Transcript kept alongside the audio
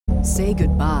Say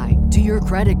goodbye to your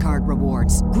credit card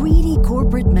rewards. Greedy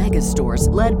corporate mega stores,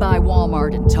 led by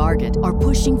Walmart and Target, are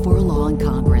pushing for a law in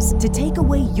Congress to take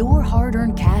away your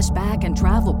hard-earned cash back and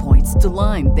travel points to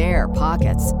line their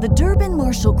pockets. The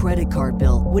Durbin-Marshall credit card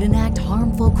bill would enact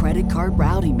harmful credit card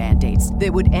routing mandates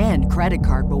that would end credit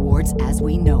card rewards as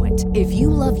we know it. If you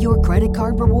love your credit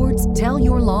card rewards, tell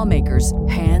your lawmakers,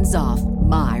 hands off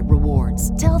my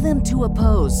rewards. Tell them to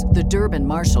oppose the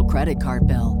Durbin-Marshall credit card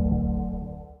bill.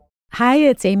 Hi,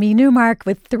 it's Amy Newmark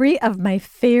with 3 of my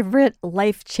favorite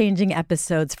life-changing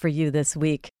episodes for you this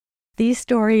week. These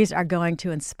stories are going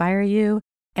to inspire you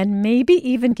and maybe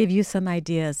even give you some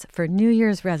ideas for New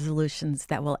Year's resolutions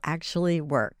that will actually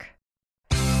work.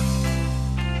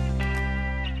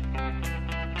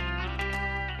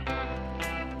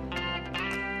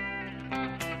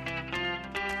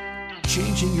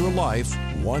 Changing your life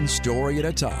one story at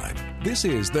a time. This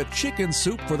is the Chicken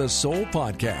Soup for the Soul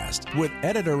podcast with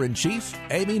Editor-in-Chief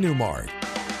Amy Newmark.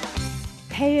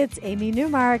 Hey, it's Amy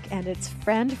Newmark, and it's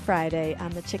Friend Friday on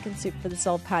the Chicken Soup for the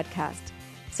Soul podcast.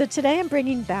 So today I'm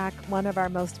bringing back one of our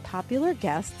most popular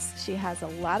guests. She has a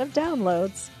lot of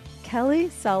downloads, Kelly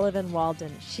Sullivan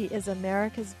Walden. She is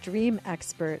America's dream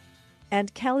expert,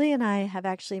 and Kelly and I have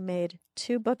actually made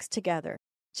 2 books together.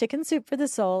 Chicken Soup for the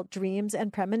Soul, Dreams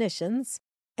and Premonitions,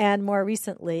 and more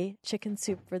recently, Chicken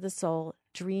Soup for the Soul,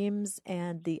 Dreams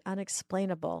and the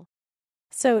Unexplainable.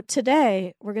 So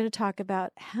today, we're going to talk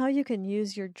about how you can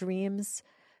use your dreams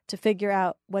to figure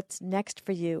out what's next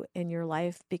for you in your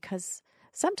life, because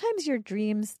sometimes your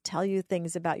dreams tell you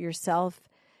things about yourself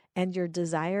and your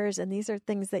desires, and these are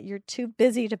things that you're too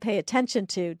busy to pay attention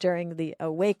to during the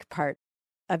awake part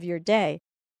of your day.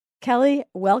 Kelly,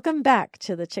 welcome back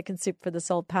to the Chicken Soup for the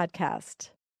Soul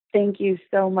podcast. Thank you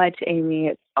so much, Amy.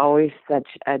 It's always such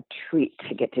a treat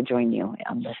to get to join you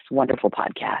on this wonderful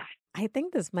podcast. I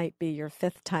think this might be your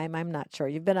 5th time. I'm not sure.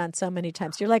 You've been on so many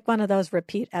times. You're like one of those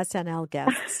repeat SNL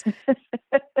guests.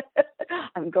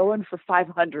 I'm going for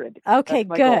 500. Okay,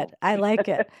 good. Goal. I like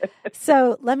it.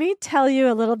 So let me tell you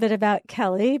a little bit about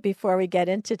Kelly before we get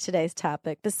into today's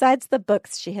topic. Besides the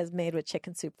books she has made with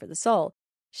Chicken Soup for the Soul,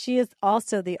 she is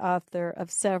also the author of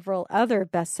several other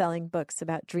best-selling books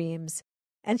about dreams.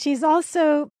 And she's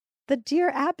also the Dear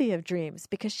Abby of dreams,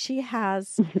 because she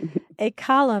has a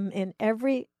column in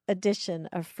every edition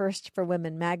of First for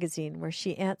Women magazine where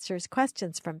she answers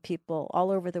questions from people all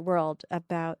over the world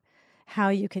about how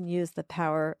you can use the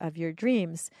power of your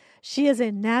dreams. She is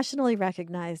a nationally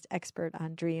recognized expert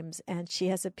on dreams, and she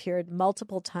has appeared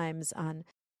multiple times on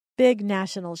big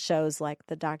national shows like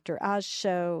the Dr. Oz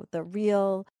Show, The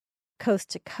Real,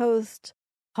 Coast to Coast,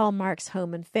 Hallmark's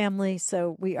Home and Family.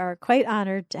 So we are quite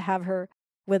honored to have her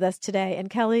with us today. And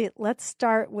Kelly, let's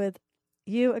start with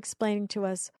you explaining to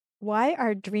us why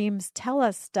our dreams tell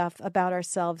us stuff about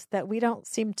ourselves that we don't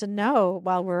seem to know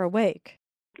while we're awake.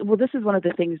 Well, this is one of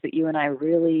the things that you and I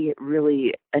really,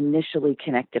 really initially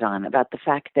connected on, about the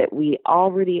fact that we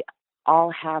already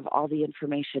all have all the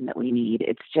information that we need.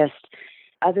 It's just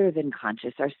other than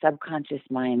conscious. Our subconscious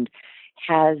mind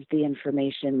has the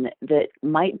information that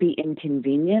might be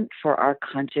inconvenient for our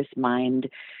conscious mind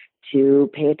to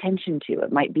pay attention to.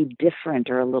 It might be different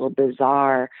or a little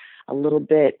bizarre, a little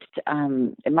bit,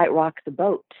 it might rock the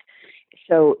boat.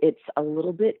 So it's a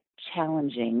little bit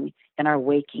challenging in our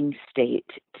waking state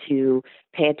to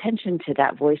pay attention to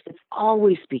that voice that's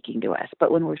always speaking to us.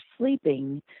 But when we're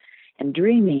sleeping and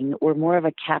dreaming, we're more of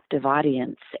a captive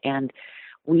audience, and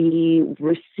we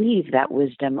receive that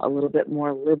wisdom a little bit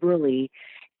more liberally.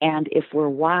 And if we're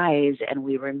wise and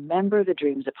we remember the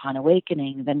dreams upon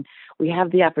awakening, then we have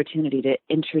the opportunity to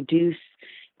introduce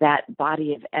that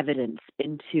body of evidence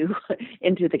into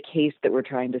the case that we're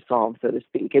trying to solve, so to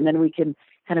speak. And then we can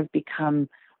kind of become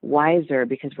wiser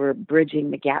because we're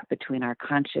bridging the gap between our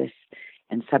conscious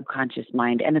and subconscious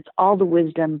mind. And it's all the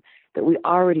wisdom that we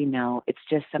already know. It's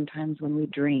just sometimes when we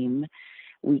dream,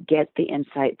 we get the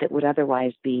insight that would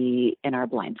otherwise be in our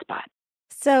blind spot.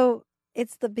 So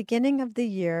it's the beginning of the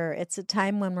year. It's a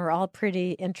time when we're all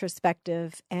pretty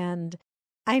introspective. And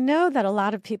I know that a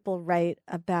lot of people write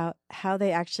about how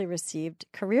they actually received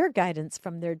career guidance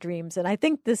from their dreams. And I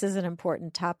think this is an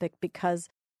important topic because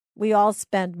we all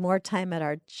spend more time at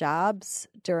our jobs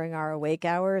during our awake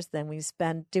hours than we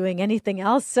spend doing anything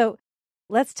else. So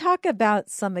let's talk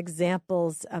about some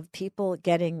examples of people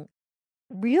getting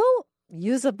real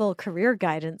usable career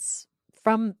guidance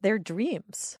from their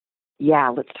dreams. Yeah,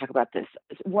 let's talk about this.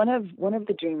 One of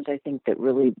the dreams I think that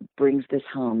really brings this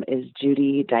home is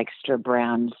Judy Dykstra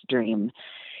Brown's dream.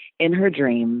 In her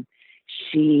dream,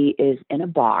 she is in a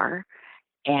bar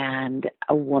and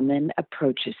a woman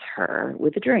approaches her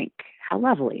with a drink. How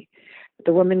lovely.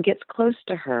 The woman gets close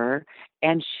to her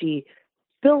and she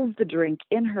spills the drink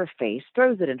in her face,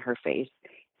 throws it in her face,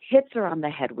 hits her on the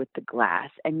head with the glass,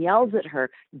 and yells at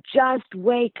her, "Just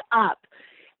wake up."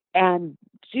 And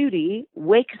Judy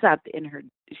wakes up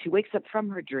from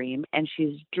her dream, and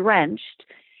she's drenched,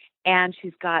 and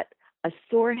she's got a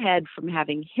sore head from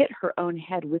having hit her own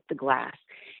head with the glass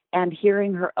and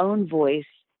hearing her own voice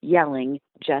yelling,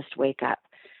 "Just wake up."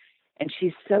 And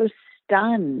she's so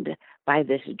stunned by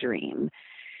this dream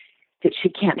that she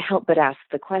can't help but ask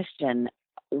the question,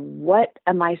 what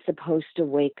am I supposed to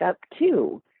wake up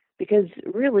to? Because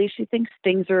really, she thinks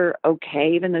things are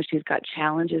okay, even though she's got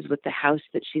challenges with the house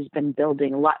that she's been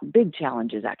building, big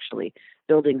challenges actually,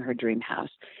 building her dream house.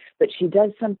 But she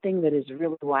does something that is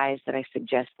really wise that I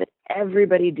suggest that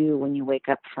everybody do when you wake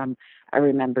up from a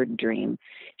remembered dream.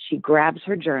 She grabs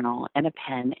her journal and a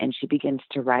pen and she begins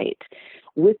to write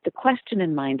with the question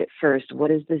in mind at first,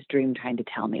 what is this dream trying to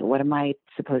tell me? What am I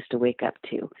supposed to wake up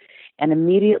to? And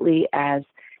immediately as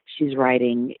she's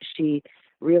writing, she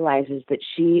realizes that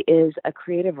she is a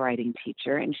creative writing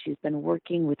teacher and she's been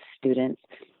working with students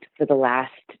for the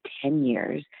last 10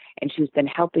 years and she's been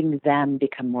helping them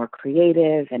become more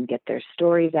creative and get their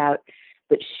stories out.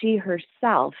 But she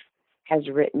herself has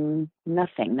written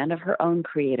nothing, none of her own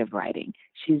creative writing.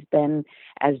 She's been,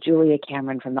 as Julia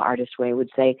Cameron from The Artist Way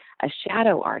would say, a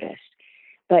shadow artist.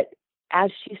 But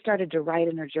as she started to write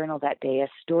in her journal that day, a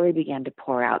story began to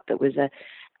pour out that was a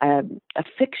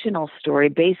fictional story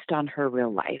based on her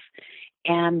real life.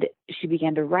 And she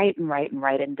began to write and write and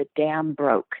write, and the dam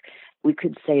broke. We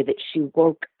could say that she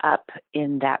woke up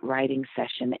in that writing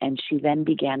session, and she then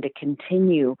began to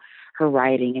continue her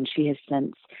writing. And she has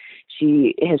since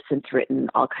written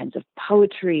all kinds of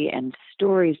poetry and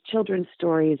stories, children's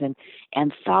stories and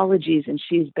anthologies, and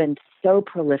she's been so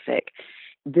prolific.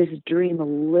 This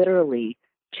dream literally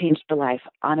changed her life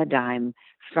on a dime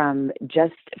from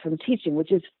teaching,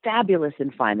 which is fabulous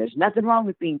and fine. There's nothing wrong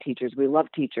with being teachers. We love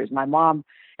teachers. My mom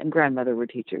and grandmother were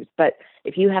teachers. But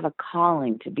if you have a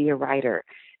calling to be a writer,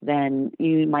 then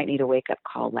you might need a wake-up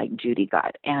call like Judy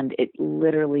got. And it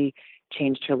literally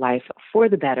changed her life for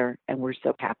the better. And we're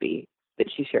so happy that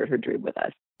she shared her dream with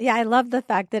us. Yeah, I love the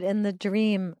fact that in the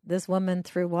dream, this woman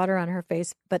threw water on her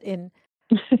face, but in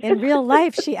real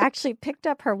life, she actually picked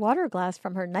up her water glass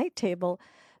from her night table,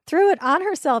 threw it on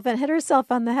herself, and hit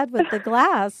herself on the head with the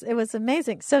glass. It was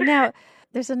amazing. So now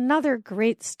there's another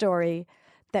great story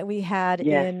that we had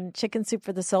in Chicken Soup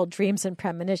for the Soul, Dreams and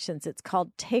Premonitions. It's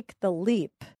called Take the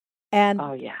Leap. And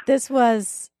this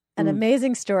was an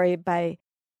amazing story by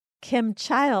Kim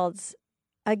Childs,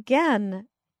 again,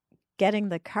 getting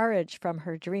the courage from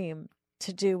her dream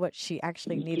to do what she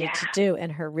actually needed to do in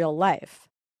her real life.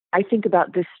 I think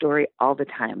about this story all the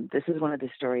time. This is one of the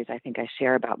stories I think I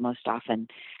share about most often.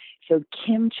 So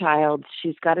Kim Childs,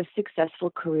 she's got a successful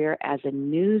career as a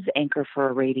news anchor for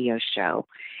a radio show.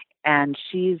 And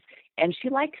she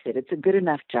likes it. It's a good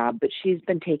enough job, but she's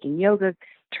been taking yoga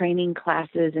training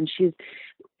classes, and she's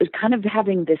kind of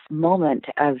having this moment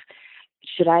of,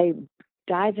 should I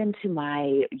dive into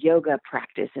my yoga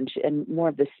practice and more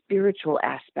of the spiritual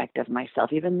aspect of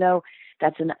myself, even though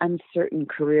that's an uncertain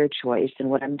career choice. And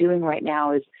what I'm doing right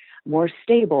now is more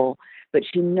stable, but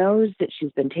she knows that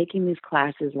she's been taking these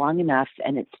classes long enough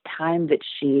and it's time that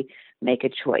she make a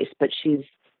choice. But she's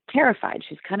terrified.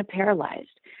 She's kind of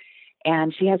paralyzed.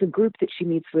 And she has a group that she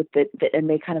meets with that and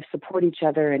they kind of support each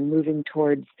other in moving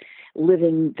towards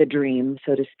living the dream,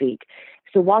 so to speak.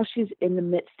 So while she's in the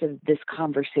midst of this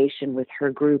conversation with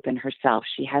her group and herself,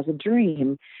 she has a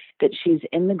dream that she's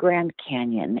in the Grand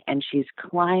Canyon and she's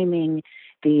climbing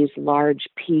these large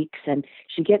peaks, and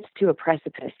she gets to a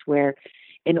precipice where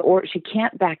she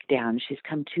can't back down. She's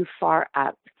come too far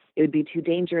up. It would be too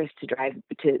dangerous to drive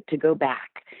to go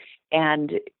back.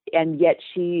 And yet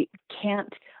she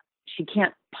can't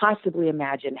possibly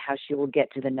imagine how she will get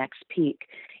to the next peak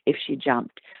if she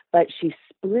jumped. But she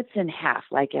splits in half,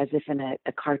 like as if in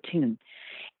a cartoon,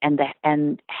 and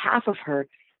half of her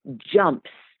jumps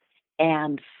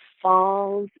and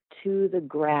falls to the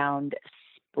ground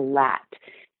splat.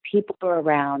 People are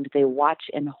around, they watch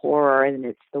in horror, and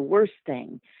it's the worst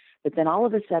thing. But then all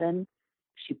of a sudden,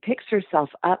 she picks herself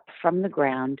up from the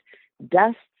ground,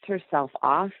 dusts herself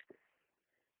off,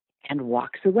 and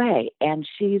walks away. And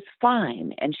she's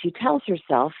fine. And she tells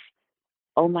herself,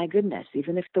 oh my goodness,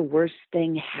 even if the worst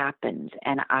thing happens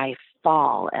and I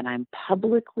fall and I'm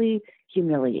publicly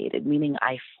humiliated, meaning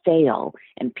I fail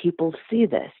and people see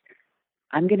this,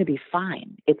 I'm going to be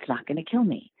fine. It's not going to kill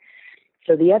me.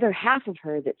 So the other half of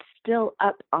her that's still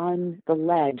up on the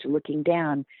ledge looking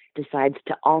down decides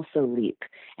to also leap.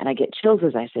 And I get chills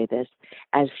as I say this.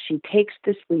 As she takes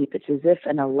this leap, it's as if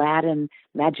an Aladdin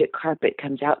magic carpet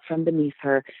comes out from beneath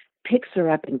her, picks her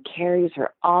up and carries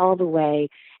her all the way,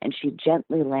 and she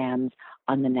gently lands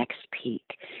on the next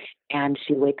peak. And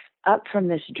she wakes up from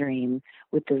this dream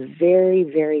with the very,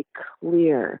 very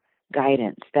clear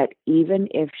guidance that even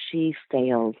if she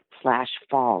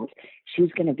fails/falls,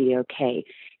 she's going to be okay.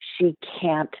 She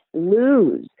can't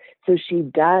lose. So she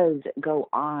does go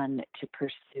on to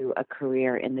pursue a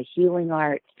career in the healing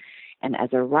arts and as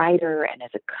a writer and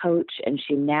as a coach. And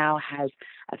she now has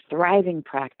a thriving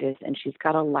practice, and she's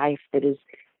got a life that is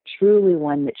truly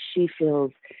one that she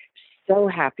feels so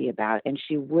happy about, and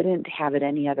she wouldn't have it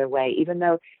any other way, even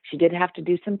though she did have to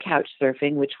do some couch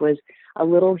surfing, which was a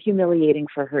little humiliating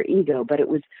for her ego,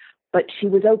 but she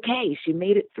was okay. She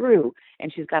made it through,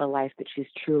 and she's got a life that she's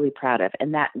truly proud of.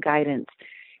 And that guidance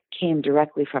came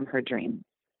directly from her dream.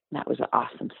 That was an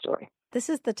awesome story. This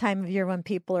is the time of year when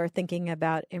people are thinking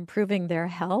about improving their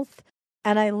health.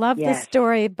 And I love Yes. the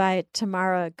story by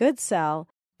Tamara Goodsell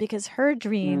because her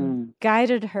dream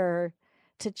guided her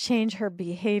to change her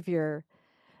behavior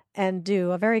and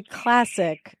do a very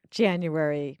classic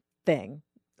January thing,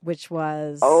 which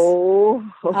was...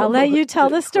 I'll let you tell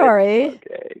the story.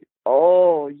 Okay.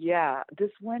 Oh, yeah.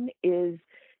 This one is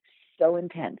so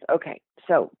intense. Okay,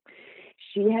 so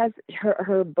she has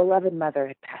her beloved mother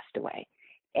had passed away,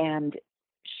 and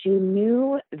she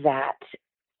knew that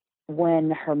when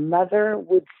her mother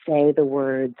would say the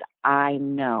words "I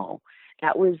know,"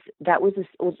 when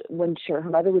her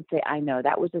mother would say "I know,"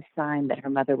 that was a sign that her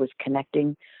mother was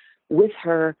connecting with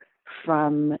her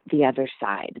from the other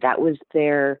side. That was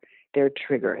their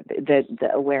trigger, the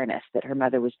awareness that her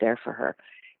mother was there for her.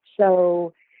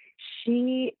 So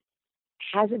she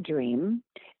has a dream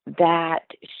that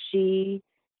she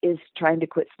is trying to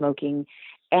quit smoking.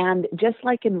 And just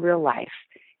like in real life,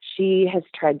 she has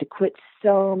tried to quit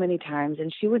so many times,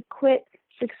 and she would quit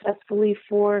successfully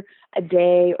for a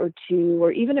day or two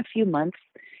or even a few months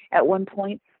at one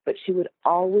point, but she would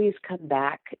always come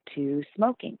back to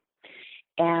smoking.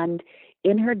 And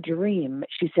in her dream,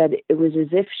 she said it was as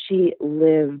if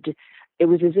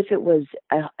it was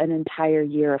an entire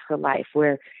year of her life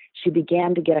where she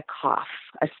began to get a cough,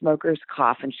 a smoker's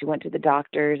cough, and she went to the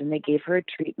doctors and they gave her a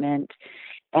treatment.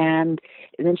 And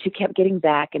then she kept getting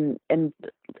back, and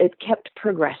it kept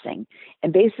progressing.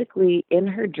 And basically in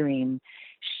her dream,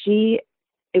 she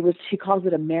calls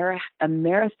it a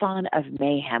marathon of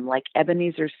mayhem, like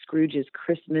Ebenezer Scrooge's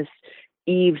Christmas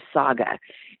Eve saga.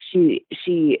 She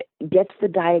gets the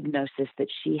diagnosis that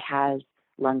she has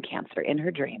lung cancer in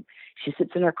her dream. She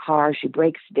sits in her car, she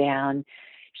breaks down.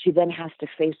 She then has to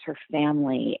face her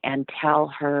family and tell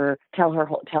her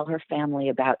family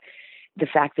about the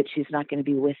fact that she's not going to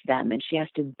be with them, and she has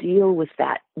to deal with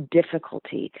that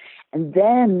difficulty. And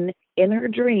then in her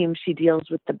dream, she deals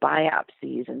with the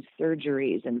biopsies and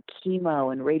surgeries and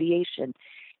chemo and radiation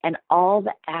and all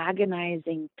the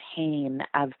agonizing pain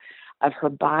of her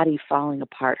body falling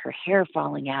apart, her hair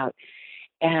falling out.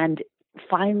 And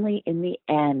finally, in the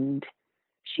end,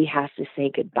 she has to say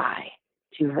goodbye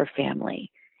to her family,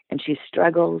 and she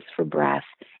struggles for breath,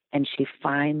 and she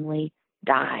finally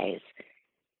dies.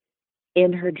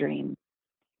 In her dream,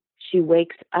 she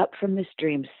wakes up from this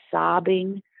dream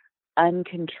sobbing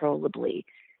uncontrollably,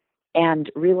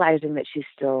 and realizing that she's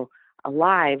still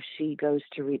alive, she goes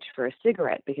to reach for a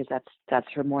cigarette because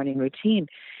that's her morning routine.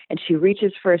 And she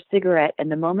reaches for a cigarette,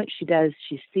 and the moment she does,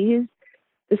 she sees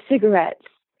the cigarettes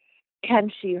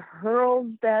and she hurls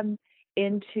them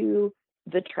into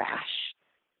the trash.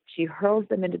 She hurls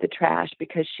them into the trash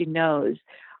because she knows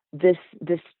this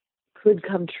could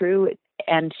come true,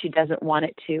 and she doesn't want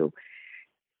it to.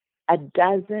 A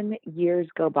dozen years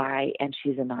go by, and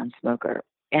she's a non-smoker.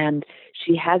 And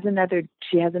she has another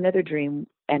dream,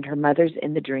 and her mother's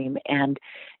in the dream. And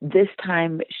this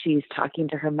time she's talking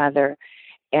to her mother,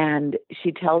 and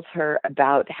she tells her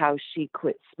about how she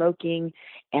quit smoking,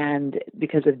 and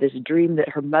because of this dream that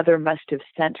her mother must have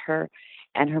sent her.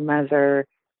 And her mother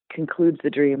concludes the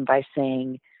dream by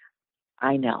saying,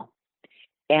 "I know."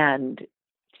 And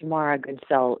Tamara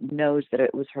Goodsell knows that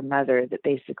it was her mother that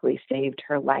basically saved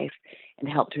her life and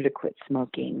helped her to quit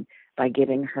smoking by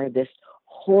giving her this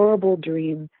horrible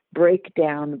dream,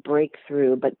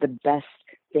 breakthrough, but the best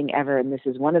thing ever. And this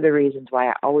is one of the reasons why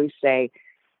I always say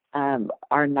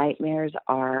our nightmares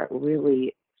are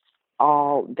really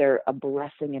they're a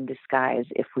blessing in disguise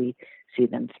if we see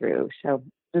them through. So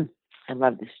I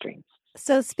love this dream.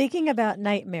 So speaking about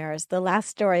nightmares, the last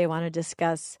story I want to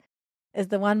discuss is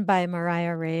the one by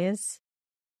Mariah Reyes.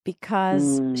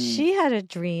 because she had a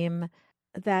dream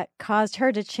that caused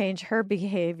her to change her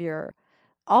behavior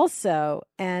also,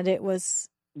 and it was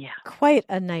quite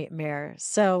a nightmare.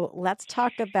 So let's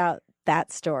talk about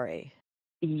that story.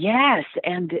 Yes.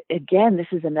 And again, this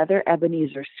is another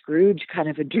Ebenezer Scrooge kind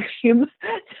of a dream.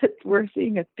 We're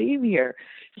seeing a theme here.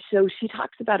 So she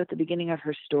talks about at the beginning of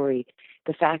her story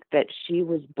the fact that she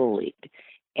was bullied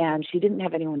and she didn't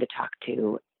have anyone to talk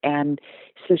to. And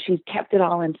so she kept it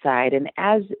all inside. And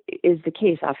as is the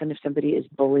case, often if somebody is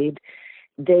bullied,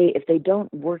 if they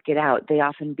don't work it out, they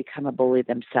often become a bully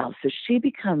themselves. So she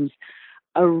becomes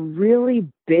a really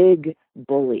big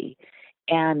bully.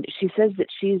 And she says that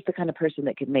she's the kind of person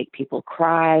that can make people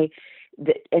cry.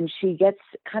 And she gets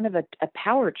kind of a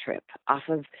power trip off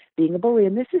of being a bully.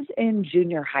 And this is in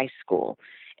junior high school.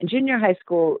 In junior high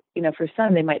school, for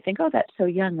some, they might think, oh, that's so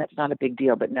young, that's not a big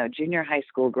deal. But no, junior high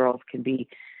school girls can be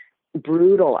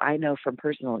brutal. I know from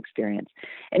personal experience.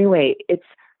 Anyway, it's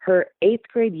her 8th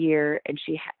grade year, and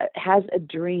she has a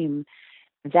dream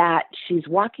that she's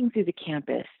walking through the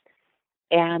campus.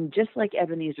 And just like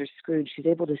Ebenezer Scrooge, she's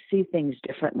able to see things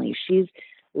differently. She's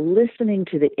listening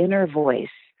to the inner voice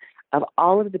of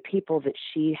all of the people that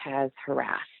she has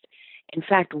harassed. In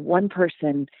fact, one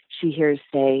person she hears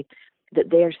say that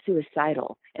they are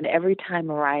suicidal. And every time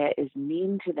Mariah is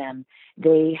mean to them,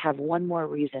 they have one more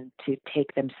reason to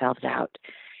take themselves out.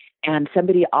 And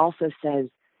somebody also says,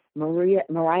 Mariah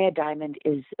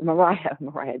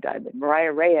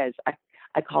Reyes.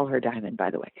 I call her Diamond, by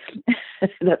the way.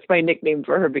 That's my nickname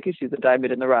for her because she's a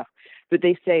diamond in the rough. But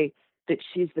they say that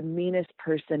she's the meanest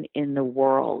person in the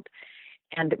world.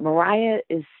 And Mariah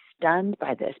is stunned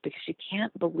by this because she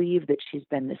can't believe that she's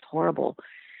been this horrible.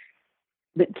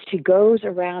 But she goes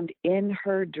around in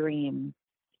her dream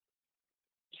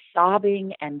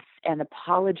sobbing and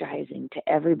apologizing to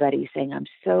everybody, saying, I'm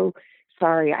so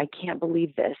sorry, I can't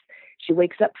believe this. She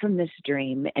wakes up from this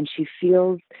dream and she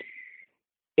feels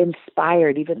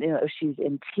inspired, even though she's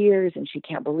in tears and she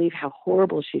can't believe how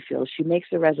horrible she feels. She makes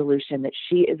a resolution that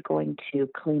she is going to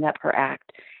clean up her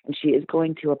act and she is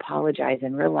going to apologize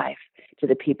in real life to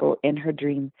the people in her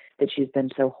dream that she's been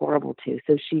so horrible to.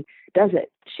 So she does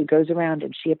it. She goes around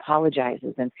and she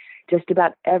apologizes, and just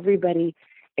about everybody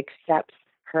accepts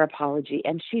her apology,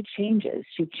 and she changes.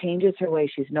 She changes her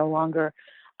way. She's no longer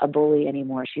a bully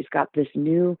anymore. She's got this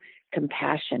new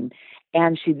compassion,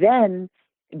 and she then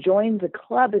joins a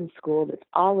club in school that's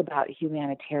all about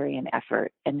humanitarian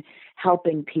effort and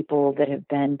helping people that have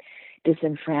been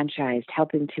disenfranchised,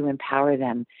 helping to empower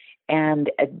them. And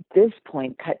at this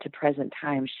point, cut to present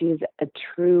time, she is a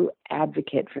true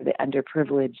advocate for the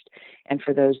underprivileged and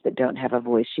for those that don't have a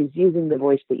voice. She's using the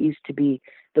voice that used to be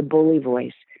the bully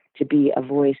voice to be a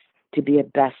voice, to be a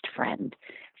best friend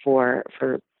for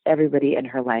everybody in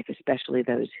her life, especially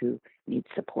those who need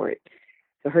support.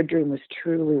 So her dream was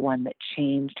truly one that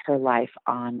changed her life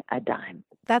on a dime.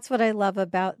 That's what I love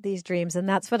about these dreams, and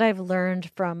that's what I've learned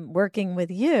from working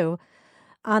with you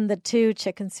on the 2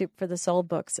 Chicken Soup for the Soul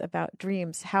books about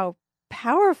dreams, how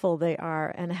powerful they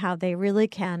are and how they really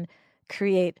can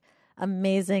create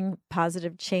amazing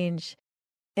positive change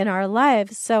in our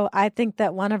lives. So I think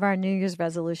that one of our New Year's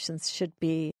resolutions should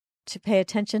be to pay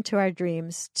attention to our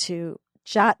dreams, to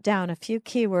jot down a few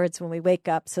keywords when we wake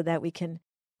up so that we can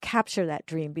capture that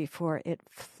dream before it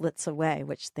flits away,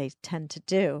 which they tend to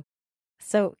do.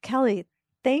 So, Kelly,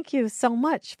 thank you so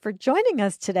much for joining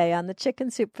us today on the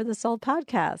Chicken Soup for the Soul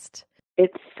podcast.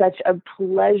 It's such a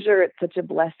pleasure. It's such a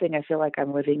blessing. I feel like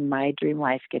I'm living my dream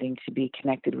life, getting to be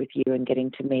connected with you and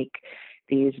getting to make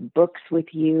these books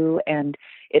with you. And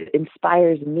it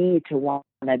inspires me to want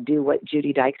to do what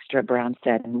Judy Dykstra Brown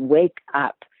said and wake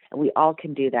up. And we all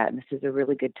can do that. And this is a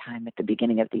really good time at the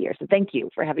beginning of the year. So thank you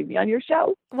for having me on your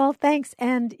show. Well, thanks.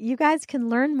 And you guys can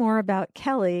learn more about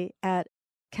Kelly at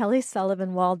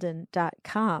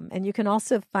KellySullivanWalden.com. And you can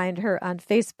also find her on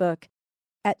Facebook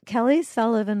at Kelly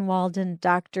Sullivan Walden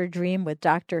Dr. Dream with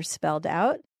doctor spelled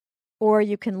out. Or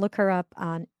you can look her up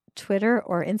on Twitter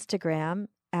or Instagram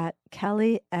at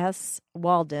Kelly S.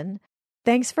 Walden.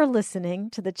 Thanks for listening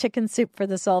to the Chicken Soup for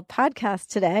the Soul podcast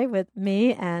today with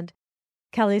me and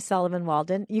Kelly Sullivan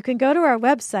Walden. You can go to our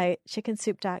website,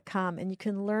 chickensoup.com, and you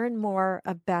can learn more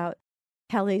about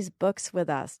Kelly's books with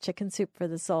us, Chicken Soup for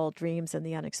the Soul, Dreams and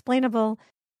the Unexplainable,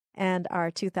 and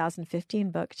our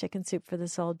 2015 book, Chicken Soup for the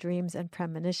Soul, Dreams and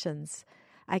Premonitions.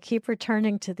 I keep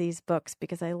returning to these books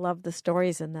because I love the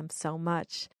stories in them so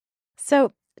much.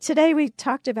 So today we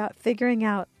talked about figuring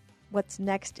out what's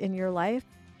next in your life.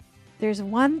 There's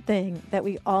one thing that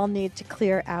we all need to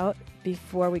clear out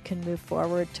before we can move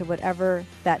forward to whatever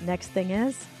that next thing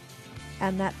is,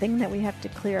 And that thing that we have to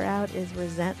clear out is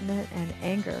resentment and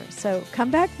anger. So come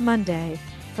back Monday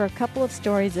for a couple of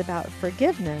stories about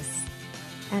forgiveness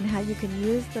and how you can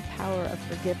use the power of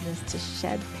forgiveness to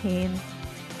shed pain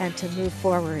and to move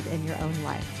forward in your own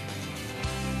life.